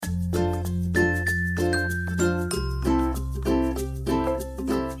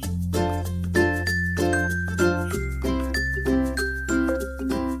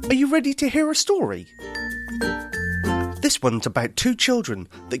ready to hear a story? This one's about two children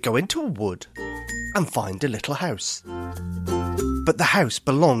that go into a wood and find a little house. But the house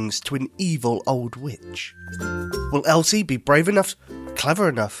belongs to an evil old witch. Will Elsie be brave enough, clever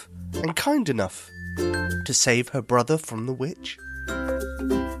enough, and kind enough to save her brother from the witch?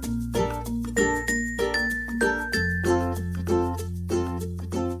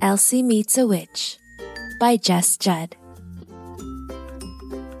 Elsie Meets a Witch by Jess Judd.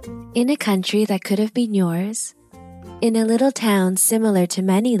 In a country that could have been yours, in a little town similar to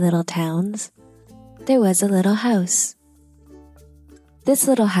many little towns, there was a little house. This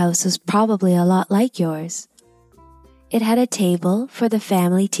little house was probably a lot like yours. It had a table for the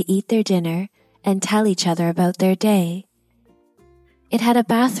family to eat their dinner and tell each other about their day. It had a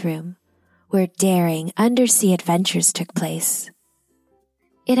bathroom where daring undersea adventures took place.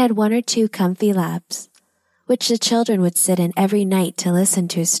 It had 1 or 2 comfy laps, which the children would sit in every night to listen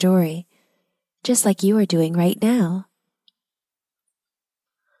to a story, just like you are doing right now.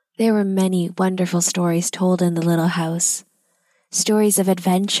 There were many wonderful stories told in the little house, stories of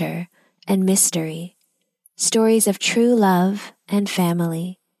adventure and mystery, stories of true love and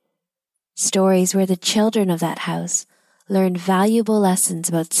family, stories where the children of that house learned valuable lessons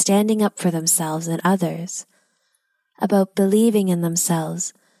about standing up for themselves and others, about believing in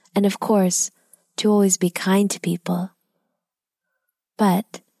themselves, and of course, to always be kind to people.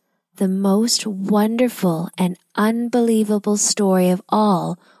 But the most wonderful and unbelievable story of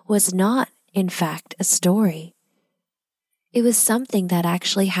all was not, in fact, a story. It was something that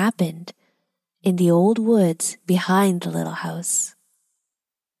actually happened in the old woods behind the little house.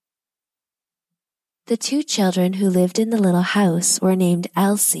 The 2 children who lived in the little house were named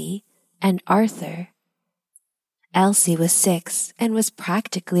Elsie and Arthur. Elsie was 6 and was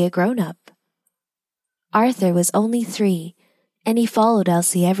practically a grown-up. Arthur was only 3, and he followed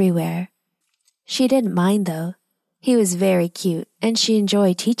Elsie everywhere. She didn't mind, though. He was very cute, and she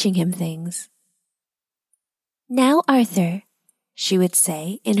enjoyed teaching him things. "Now, Arthur," she would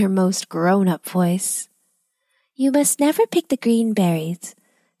say in her most grown-up voice, "you must never pick the green berries.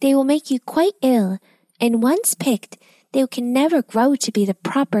 They will make you quite ill, and once picked, they can never grow to be the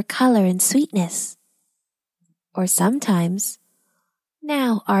proper color and sweetness." Or sometimes,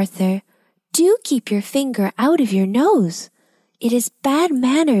 "Now, Arthur, do keep your finger out of your nose. It is bad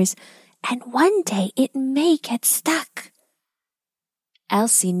manners, and one day it may get stuck."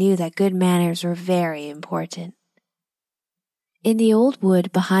 Elsie knew that good manners were very important. In the old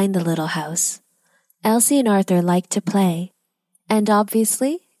wood behind the little house, Elsie and Arthur liked to play, and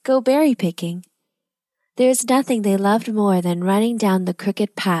obviously go berry picking. There is nothing they loved more than running down the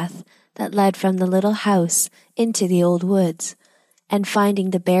crooked path that led from the little house into the old woods, and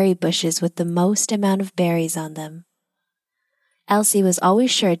finding the berry bushes with the most amount of berries on them. Elsie was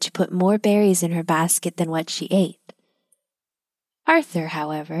always sure to put more berries in her basket than what she ate. Arthur,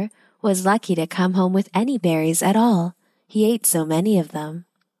 however, was lucky to come home with any berries at all. He ate so many of them.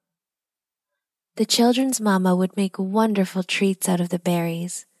 The children's mama would make wonderful treats out of the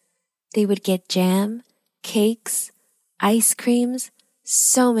berries. They would get jam, cakes, ice creams,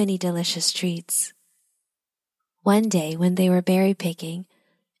 so many delicious treats. One day when they were berry picking,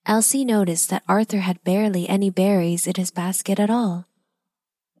 Elsie noticed that Arthur had barely any berries in his basket at all.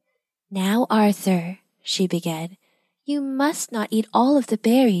 "Now, Arthur," she began, "you must not eat all of the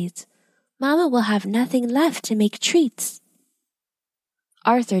berries. Mama will have nothing left to make treats."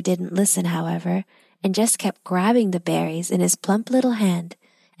 Arthur didn't listen, however, and just kept grabbing the berries in his plump little hand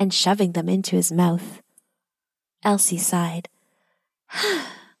and shoving them into his mouth. Elsie sighed.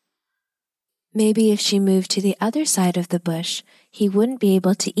 Maybe if she moved to the other side of the bush, he wouldn't be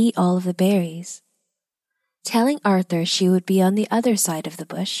able to eat all of the berries. Telling Arthur she would be on the other side of the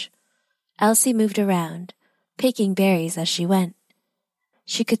bush, Elsie moved around, picking berries as she went.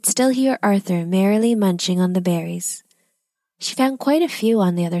 She could still hear Arthur merrily munching on the berries. She found quite a few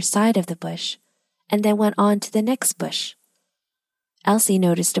on the other side of the bush, and then went on to the next bush. Elsie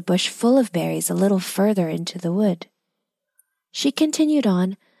noticed a bush full of berries a little further into the wood. She continued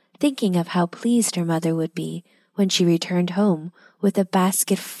on, thinking of how pleased her mother would be when she returned home with a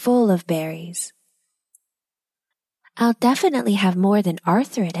basket full of berries. "I'll definitely have more than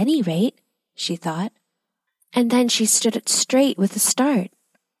Arthur at any rate," she thought. And then she stood up straight with a start.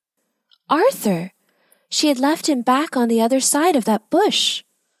 Arthur! She had left him back on the other side of that bush.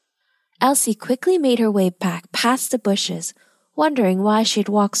 Elsie quickly made her way back past the bushes, wondering why she had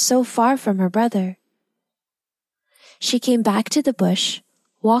walked so far from her brother. She came back to the bush,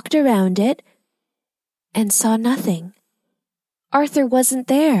 walked around it, and saw nothing. Arthur wasn't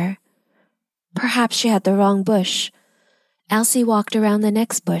there. Perhaps she had the wrong bush. Elsie walked around the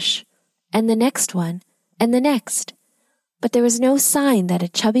next bush, and the next one, and the next, but there was no sign that a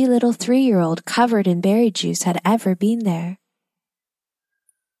chubby little 3-year-old covered in berry juice had ever been there.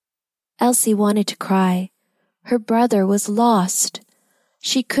 Elsie wanted to cry. Her brother was lost.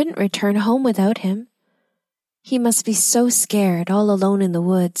 She couldn't return home without him. He must be so scared, all alone in the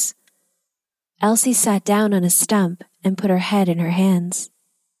woods. Elsie sat down on a stump and put her head in her hands.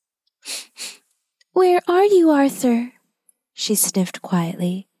 "Where are you, Arthur?" she sniffed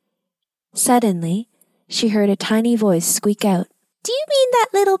quietly. Suddenly, she heard a tiny voice squeak out, "Do you mean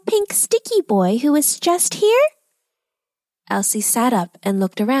that little pink sticky boy who was just here?" Elsie sat up and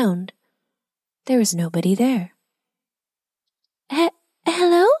looked around. There was nobody there.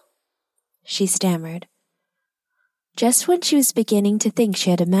 Hello?" she stammered. Just when she was beginning to think she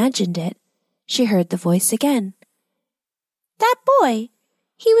had imagined it, she heard the voice again. "That boy,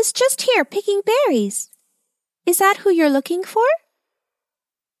 he was just here picking berries. Is that who you're looking for?"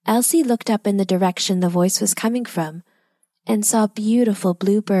 Elsie looked up in the direction the voice was coming from and saw a beautiful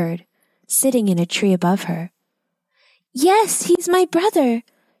blue bird sitting in a tree above her. "Yes, he's my brother.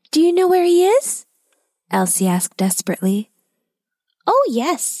 Do you know where he is?" Elsie asked desperately. "Oh,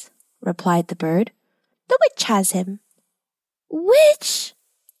 yes," replied the bird. "The witch has him." "Witch?"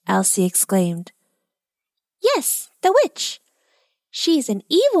 Elsie exclaimed. "Yes, the witch. She's an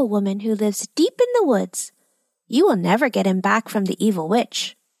evil woman who lives deep in the woods. You will never get him back from the evil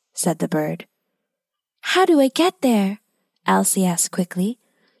witch," said the bird. "How do I get there?" Elsie asked quickly,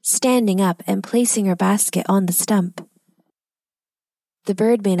 standing up and placing her basket on the stump. The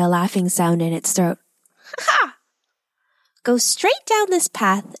bird made a laughing sound in its throat. "Ha! Go straight down this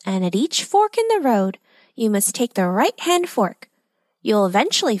path, and at each fork in the road, you must take the right-hand fork. You'll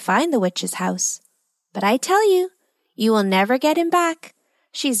eventually find the witch's house. But I tell you, you will never get him back.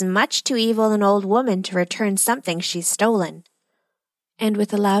 She's much too evil an old woman to return something she's stolen." And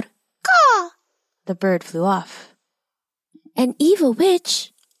with a loud caw, the bird flew off. "An evil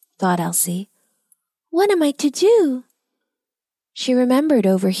witch," thought Elsie. "What am I to do?" She remembered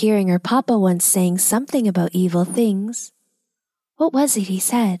overhearing her papa once saying something about evil things. What was it he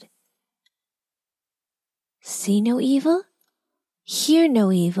said? "See no evil, hear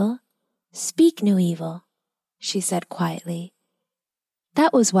no evil, speak no evil," she said quietly.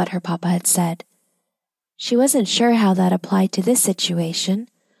 That was what her papa had said. She wasn't sure how that applied to this situation,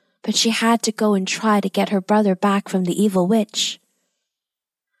 but she had to go and try to get her brother back from the evil witch.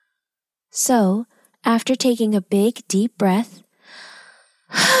 So, after taking a big, deep breath,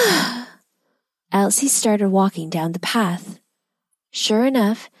 Elsie started walking down the path. Sure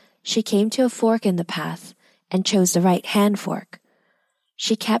enough, she came to a fork in the path and chose the right-hand fork.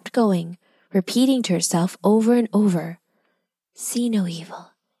 She kept going, repeating to herself over and over, "See no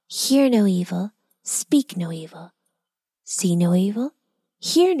evil, hear no evil, speak no evil. See no evil,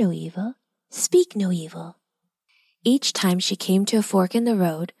 hear no evil, speak no evil." Each time she came to a fork in the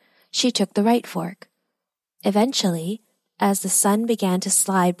road, she took the right fork. Eventually, as the sun began to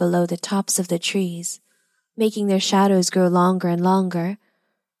slide below the tops of the trees, making their shadows grow longer and longer,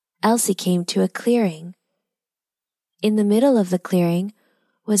 Elsie came to a clearing. In the middle of the clearing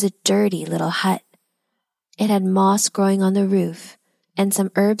was a dirty little hut. It had moss growing on the roof, and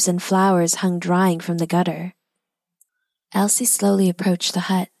some herbs and flowers hung drying from the gutter. Elsie slowly approached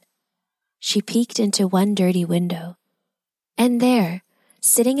the hut. She peeked into one dirty window, and there,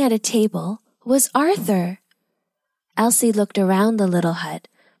 sitting at a table, was Arthur. Elsie looked around the little hut,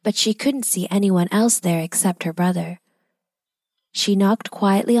 but she couldn't see anyone else there except her brother. She knocked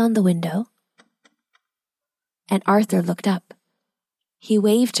quietly on the window, and Arthur looked up. He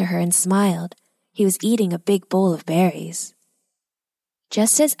waved to her and smiled. He was eating a big bowl of berries.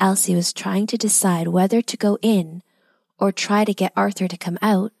 Just as Elsie was trying to decide whether to go in or try to get Arthur to come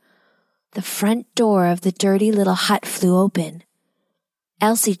out, the front door of the dirty little hut flew open.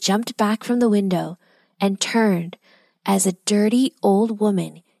 Elsie jumped back from the window and turned as a dirty old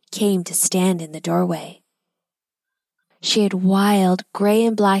woman came to stand in the doorway. She had wild gray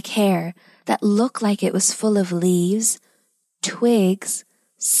and black hair that looked like it was full of leaves, twigs,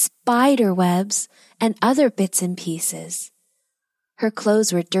 spider webs, and other bits and pieces. Her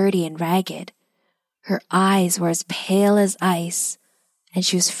clothes were dirty and ragged. Her eyes were as pale as ice, and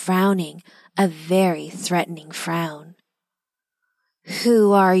she was frowning a very threatening frown.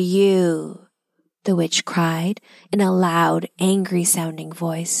 "Who are you?" the witch cried in a loud, angry-sounding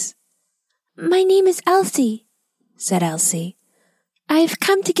voice. "My name is Elsie," said Elsie. "I have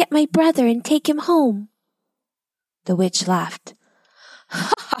come to get my brother and take him home." The witch laughed.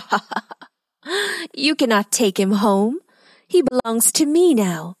 "Ha ha ha ha! You cannot take him home. He belongs to me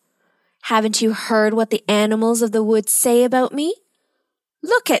now. Haven't you heard what the animals of the woods say about me?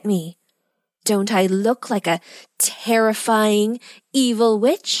 Look at me. Don't I look like a terrifying, evil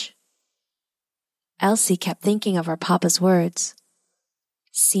witch?" Elsie kept thinking of her papa's words.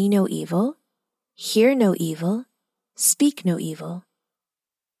 See no evil, hear no evil, speak no evil.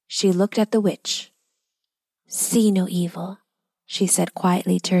 She looked at the witch. "See no evil," she said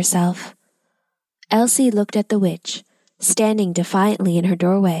quietly to herself. Elsie looked at the witch, standing defiantly in her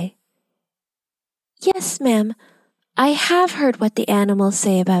doorway. "Yes, ma'am, I have heard what the animals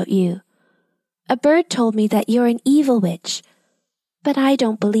say about you. A bird told me that you're an evil witch, but I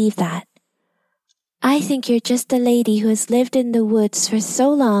don't believe that. I think you're just a lady who has lived in the woods for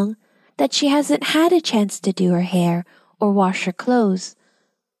so long that she hasn't had a chance to do her hair or wash her clothes.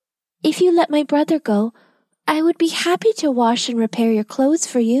 If you let my brother go, I would be happy to wash and repair your clothes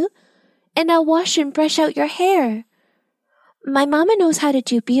for you, and I'll wash and brush out your hair. My mama knows how to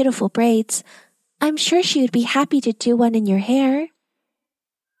do beautiful braids. I'm sure she would be happy to do one in your hair."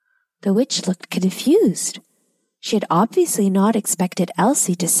 The witch looked confused. She had obviously not expected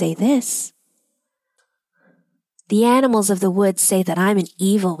Elsie to say this. "The animals of the woods say that I'm an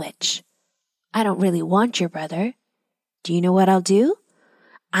evil witch. I don't really want your brother. Do you know what I'll do?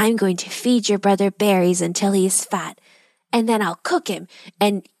 I'm going to feed your brother berries until he is fat, and then I'll cook him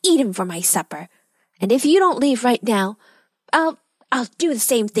and eat him for my supper. And if you don't leave right now, I'll do the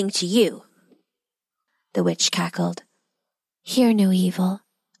same thing to you." The witch cackled. "Hear no evil,"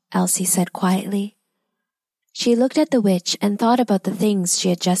 Elsie said quietly. She looked at the witch and thought about the things she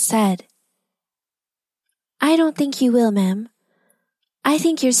had just said. "I don't think you will, ma'am. I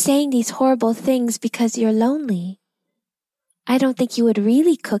think you're saying these horrible things because you're lonely. I don't think you would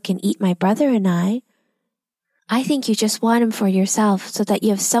really cook and eat my brother and I. I think you just want him for yourself so that you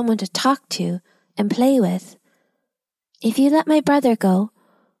have someone to talk to and play with. If you let my brother go,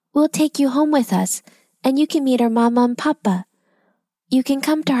 we'll take you home with us and you can meet our mama and papa. You can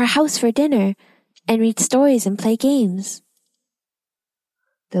come to our house for dinner and read stories and play games."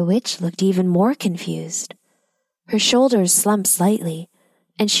 The witch looked even more confused. Her shoulders slumped slightly,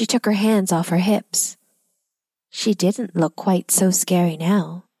 and she took her hands off her hips. She didn't look quite so scary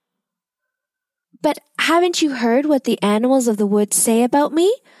now. "But haven't you heard what the animals of the woods say about me?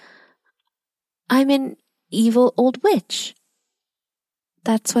 I'm an evil old witch.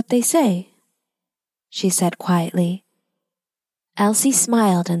 That's what they say," she said quietly. Elsie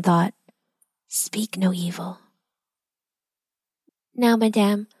smiled and thought, "Speak no evil." "Now,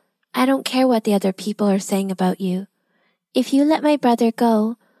 madame, I don't care what the other people are saying about you. If you let my brother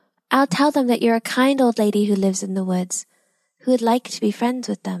go, I'll tell them that you're a kind old lady who lives in the woods, who would like to be friends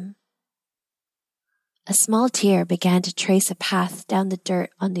with them." A small tear began to trace a path down the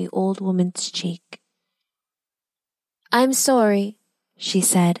dirt on the old woman's cheek. "I'm sorry," she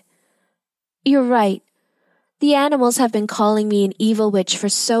said. "You're right. The animals have been calling me an evil witch for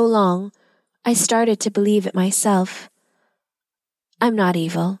so long, I started to believe it myself. I'm not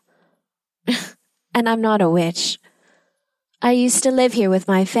evil. And I'm not a witch. I used to live here with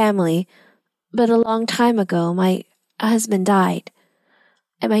my family, but a long time ago my husband died,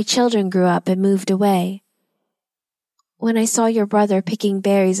 and my children grew up and moved away. When I saw your brother picking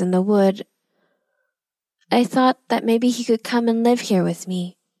berries in the wood, I thought that maybe he could come and live here with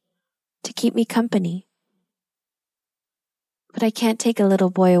me, to keep me company. But I can't take a little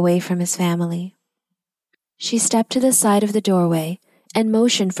boy away from his family." She stepped to the side of the doorway and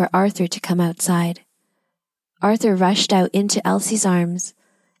motioned for Arthur to come outside. Arthur rushed out into Elsie's arms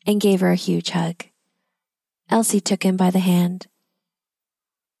and gave her a huge hug. Elsie took him by the hand.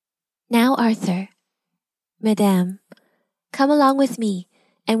 "Now, Arthur, Madame, come along with me,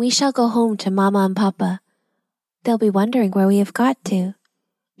 and we shall go home to Mama and Papa. They'll be wondering where we have got to,"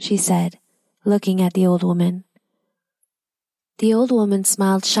 she said, looking at the old woman. The old woman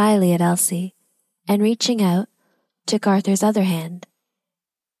smiled shyly at Elsie, and reaching out, took Arthur's other hand.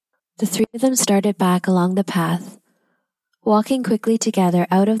 The three of them started back along the path, walking quickly together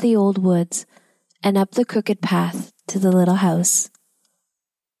out of the old woods and up the crooked path to the little house.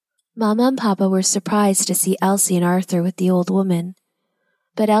 Mama and Papa were surprised to see Elsie and Arthur with the old woman,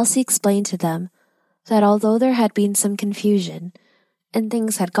 but Elsie explained to them that although there had been some confusion and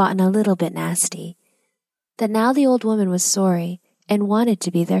things had gotten a little bit nasty, that now the old woman was sorry and wanted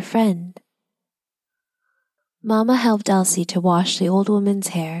to be their friend. Mama helped Elsie to wash the old woman's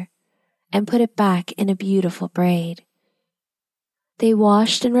hair and put it back in a beautiful braid. They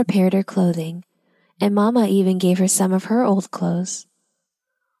washed and repaired her clothing, and Mama even gave her some of her old clothes.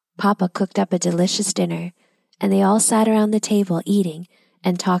 Papa cooked up a delicious dinner, and they all sat around the table eating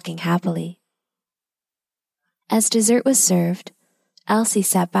and talking happily. As dessert was served, Elsie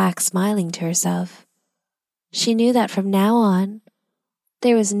sat back smiling to herself. She knew that from now on,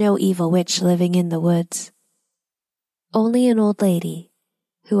 there was no evil witch living in the woods. Only an old lady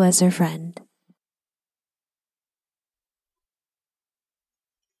who was her friend.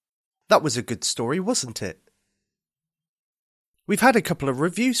 That was a good story, wasn't it? We've had a couple of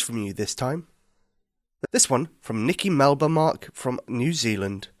reviews from you this time. This one, from Nikki Melbamark from New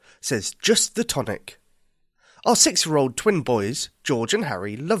Zealand, says, "Just the tonic. Our 6-year-old twin boys, George and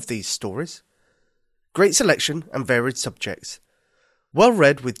Harry, love these stories. Great selection and varied subjects. Well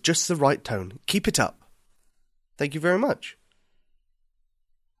read with just the right tone. Keep it up." Thank you very much.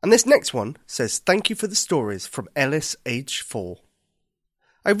 And this next one says, "Thank you for the stories," from Ellis, age 4.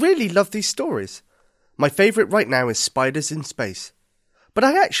 "I really love these stories. My favourite right now is Spiders in Space, but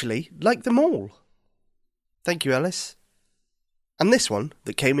I actually like them all." Thank you, Ellis. And this one,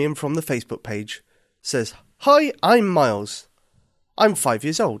 that came in from the Facebook page, says, "Hi, I'm Miles. I'm 5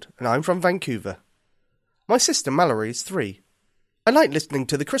 years old, and I'm from Vancouver. My sister Mallory is 3. I like listening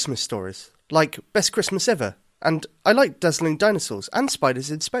to the Christmas stories, like Best Christmas Ever, and I like Dazzling Dinosaurs and Spiders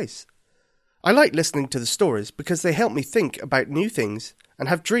in Space. I like listening to the stories because they help me think about new things and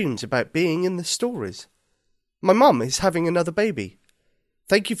have dreams about being in the stories. My mum is having another baby.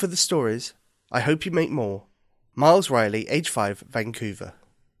 Thank you for the stories. I hope you make more. Miles Riley, age 5, Vancouver."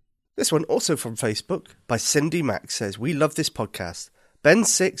 This one, also from Facebook, by Cindy Mack, says, "We love this podcast. Ben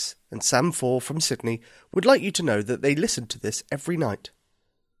 6 and Sam 4 from Sydney would like you to know that they listen to this every night.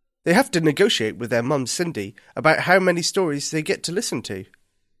 They have to negotiate with their mum Cindy about how many stories they get to listen to.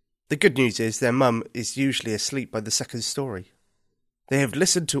 The good news is their mum is usually asleep by the second story. They have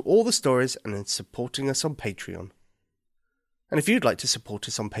listened to all the stories and are supporting us on Patreon. And if you'd like to support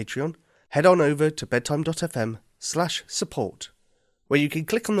us on Patreon, head on over to bedtime.fm/support, where you can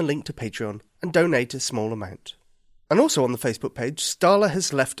click on the link to Patreon and donate a small amount. And also on the Facebook page, Starla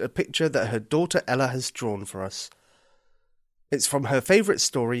has left a picture that her daughter Ella has drawn for us. It's from her favourite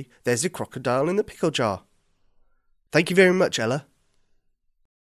story, There's a Crocodile in the Pickle Jar. Thank you very much, Ella.